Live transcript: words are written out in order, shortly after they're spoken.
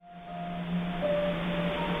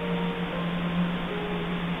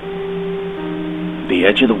The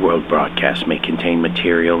Edge of the World broadcast may contain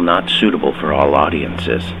material not suitable for all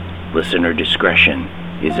audiences. Listener discretion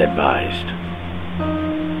is advised.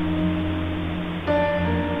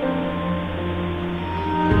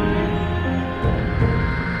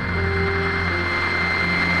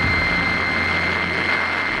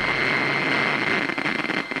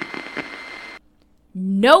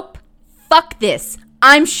 Nope. Fuck this.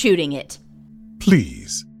 I'm shooting it.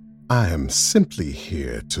 Please, I am simply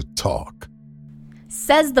here to talk.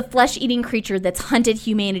 Says the flesh-eating creature that's hunted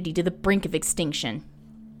humanity to the brink of extinction.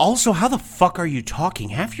 Also, how the fuck are you talking?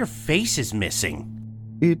 Half your face is missing.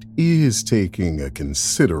 It is taking a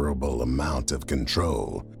considerable amount of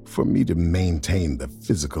control for me to maintain the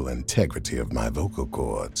physical integrity of my vocal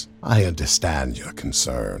cords. I understand your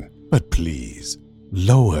concern, but please,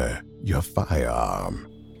 lower your firearm.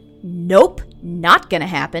 Nope, not gonna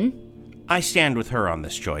happen. I stand with her on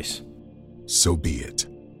this choice. So be it.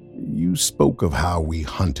 You spoke of how we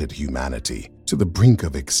hunted humanity to the brink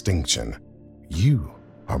of extinction. You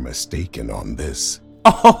are mistaken on this.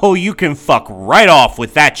 Oh, you can fuck right off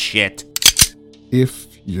with that shit. If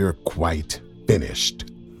you're quite finished.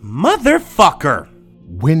 Motherfucker!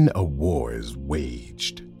 When a war is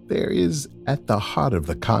waged, there is at the heart of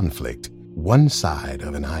the conflict one side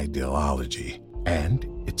of an ideology, and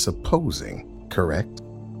it's opposing, correct?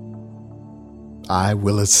 I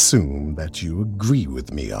will assume that you agree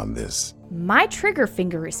with me on this. My trigger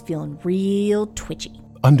finger is feeling real twitchy.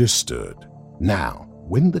 Understood. Now,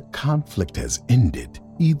 when the conflict has ended,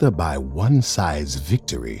 either by one side's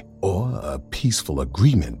victory or a peaceful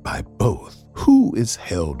agreement by both, who is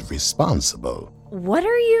held responsible? What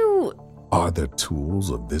are you... Are the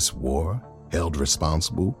tools of this war held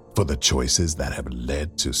responsible for the choices that have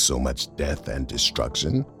led to so much death and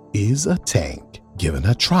destruction? Is a tank given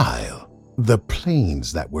a trial? The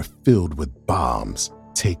planes that were filled with bombs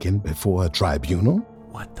taken before a tribunal?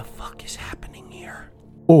 What the fuck is happening here?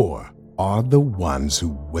 Or are the ones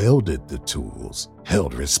who wielded the tools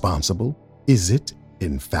held responsible? Is it,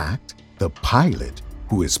 in fact, the pilot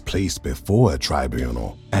who is placed before a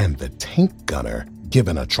tribunal and the tank gunner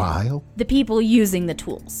given a trial? The people using the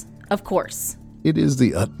tools, of course. It is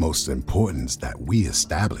the utmost importance that we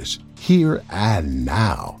establish here and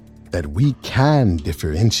now that we can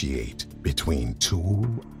differentiate between tool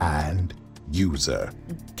and user.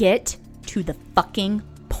 Get to the fucking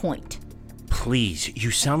point. Please,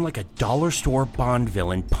 you sound like a dollar store Bond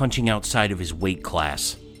villain punching outside of his weight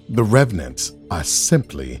class. The Revenants are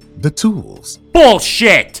simply the tools.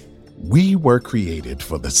 Bullshit! We were created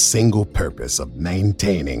for the single purpose of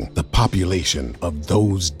maintaining the population of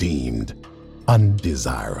those deemed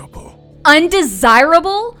undesirable.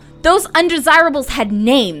 Undesirable? Those undesirables had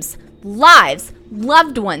names, lives,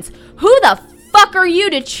 loved ones. Who the fuck are you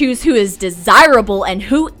to choose who is desirable and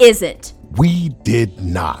who isn't? We did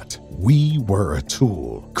not. We were a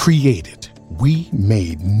tool created. We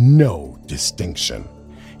made no distinction.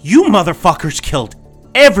 You motherfuckers killed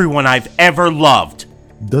everyone I've ever loved.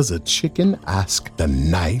 Does a chicken ask the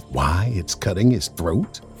knife why it's cutting his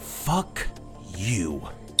throat? Fuck you.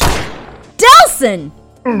 Delsin!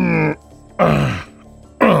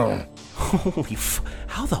 Holy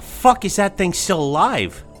how the fuck is that thing still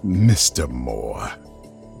alive? Mr. Moore,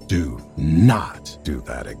 do not do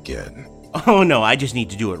that again. Oh no, I just need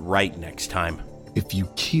to do it right next time. If you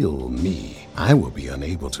kill me, I will be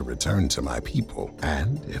unable to return to my people.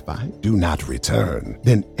 And if I do not return,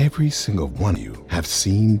 then every single one of you have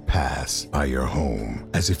seen pass by your home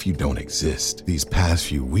as if you don't exist. These past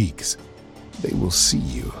few weeks, they will see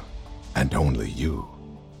you, and only you.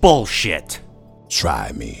 Bullshit.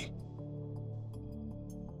 Try me.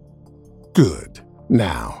 Good.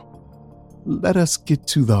 Now, let us get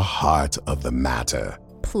to the heart of the matter.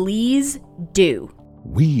 Please do.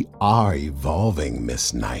 We are evolving,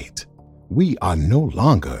 Miss Knight. We are no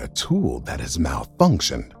longer a tool that has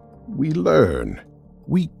malfunctioned. We learn.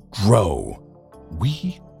 We grow.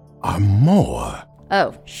 We are more.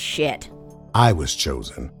 Oh, shit. I was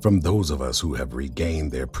chosen from those of us who have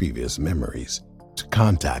regained their previous memories to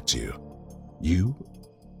contact you. You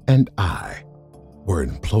and I were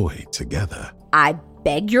employed together. I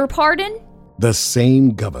beg your pardon? The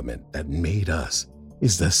same government that made us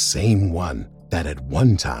is the same one that at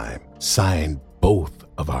one time signed both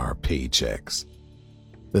of our paychecks.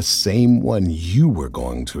 The same one you were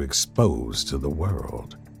going to expose to the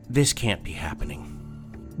world. This can't be happening.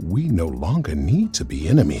 We no longer need to be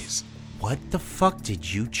enemies. What the fuck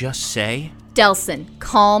did you just say? Delsin,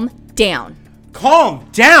 calm down. Calm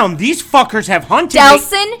down! These fuckers have hunted me!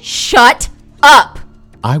 Delsin, shut up!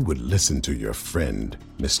 I would listen to your friend,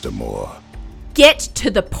 Mr. Moore. Get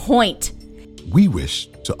to the point. We wish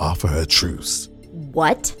to offer a truce.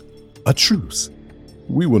 What? A truce.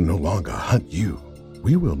 We will no longer hunt you.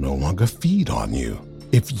 We will no longer feed on you.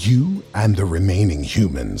 If you and the remaining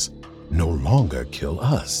humans no longer kill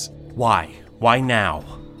us. Why? Why now?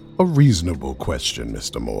 A reasonable question,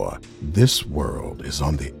 Mr. Moore. This world is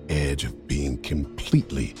on the edge of being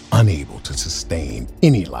completely unable to sustain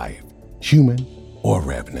any life, human or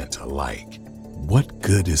revenant alike. What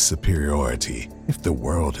good is superiority if the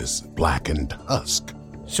world is blackened husk?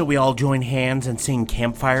 So we all join hands and sing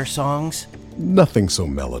campfire songs? Nothing so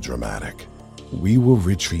melodramatic. We will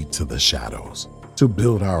retreat to the shadows to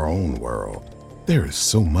build our own world. There is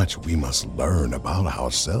so much we must learn about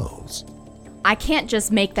ourselves. I can't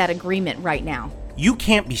just make that agreement right now. You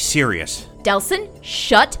can't be serious. Delsin,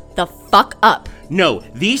 shut the fuck up. No,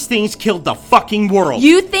 these things killed the fucking world.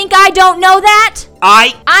 You think I don't know that?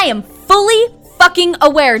 I am fully fucking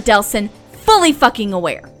aware, Delsin. Fully fucking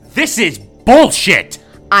aware. This is bullshit.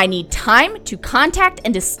 I need time to contact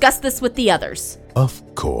and discuss this with the others.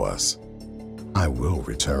 Of course. I will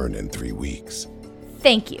return in 3 weeks.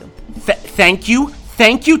 Thank you. Thank you?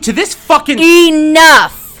 Thank you to this fucking...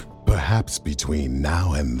 Enough! Perhaps between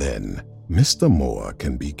now and then, Mr. Moore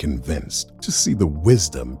can be convinced to see the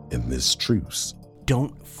wisdom in this truce.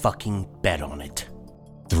 Don't fucking bet on it.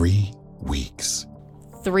 3 weeks.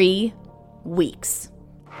 3 weeks.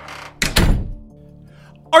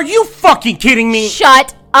 Are you fucking kidding me?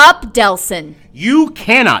 Shut up, Delsin. You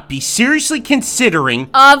cannot be seriously considering...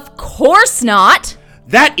 Of course not.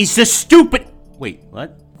 That is the stupid... Wait,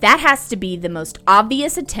 what? That has to be the most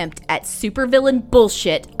obvious attempt at supervillain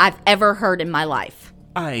bullshit I've ever heard in my life.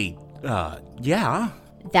 Yeah.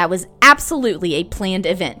 That was absolutely a planned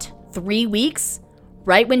event. 3 weeks?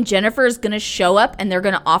 Right when Jennifer is gonna show up and they're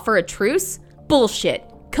gonna offer a truce? Bullshit.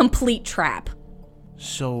 Complete trap.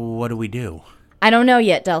 So what do we do? I don't know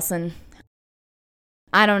yet, Delsin.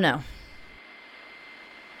 I don't know.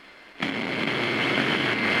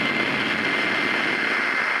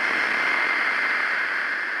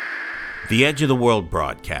 The Edge of the World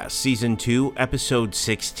broadcast, Season 2, Episode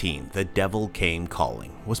 16, The Devil Came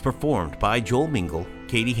Calling, was performed by Joel Mingle,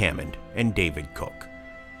 Katie Hammond, and David Cook.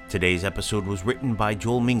 Today's episode was written by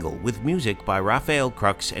Joel Mingle with music by Raphael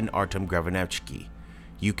Krux and Artem Gravanevsky.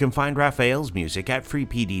 You can find Raphael's music at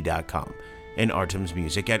freepd.com and Artem's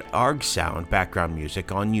music at Arg Sound Background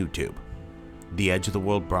Music on YouTube. The Edge of the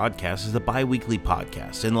World broadcast is a bi-weekly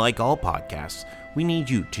podcast, and like all podcasts, we need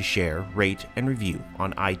you to share, rate, and review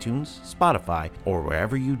on iTunes, Spotify, or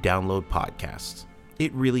wherever you download podcasts.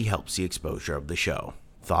 It really helps the exposure of the show.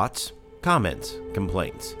 Thoughts? Comments?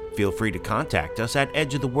 Complaints? Feel free to contact us at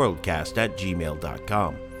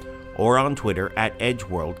edgeoftheworldcast@gmail.com or on Twitter at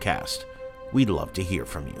EdgeWorldCast. We'd love to hear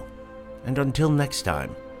from you. And until next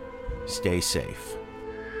time, stay safe.